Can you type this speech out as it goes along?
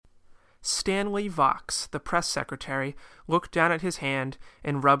Stanley Vox, the press secretary, looked down at his hand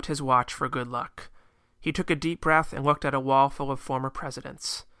and rubbed his watch for good luck. He took a deep breath and looked at a wall full of former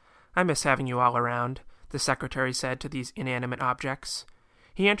presidents. "I miss having you all around," the secretary said to these inanimate objects.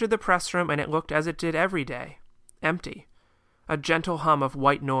 He entered the press room, and it looked as it did every day. Empty. A gentle hum of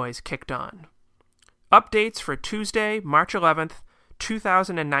white noise kicked on. "Updates for Tuesday, March 11th,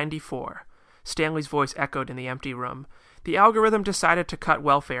 2094. Stanley's voice echoed in the empty room. The algorithm decided to cut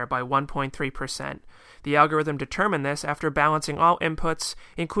welfare by 1.3%. The algorithm determined this after balancing all inputs,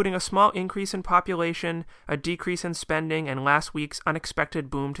 including a small increase in population, a decrease in spending, and last week's unexpected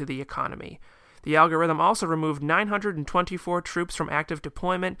boom to the economy. The algorithm also removed 924 troops from active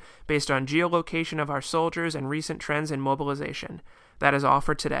deployment based on geolocation of our soldiers and recent trends in mobilization. That is all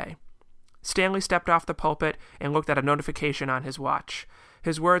for today." Stanley stepped off the pulpit and looked at a notification on his watch.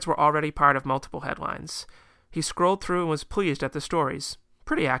 His words were already part of multiple headlines. He scrolled through and was pleased at the stories.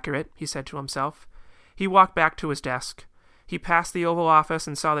 "Pretty accurate," he said to himself. He walked back to his desk. He passed the Oval Office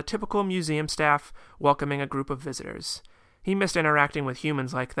and saw the typical museum staff welcoming a group of visitors. He missed interacting with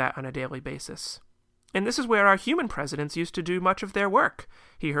humans like that on a daily basis. "And this is where our human presidents used to do much of their work,"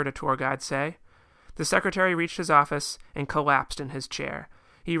 he heard a tour guide say. The secretary reached his office and collapsed in his chair.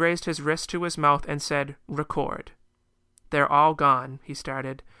 He raised his wrist to his mouth and said, "Record." "They're all gone," he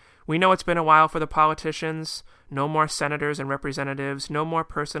started. "We know it's been a while for the politicians. No more senators and representatives, no more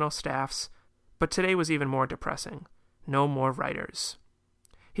personal staffs. But today was even more depressing. No more writers."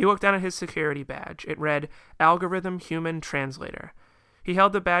 He looked down at his security badge. It read, "Algorithm Human Translator." He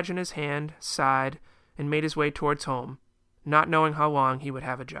held the badge in his hand, sighed, and made his way towards home, not knowing how long he would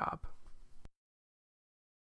have a job.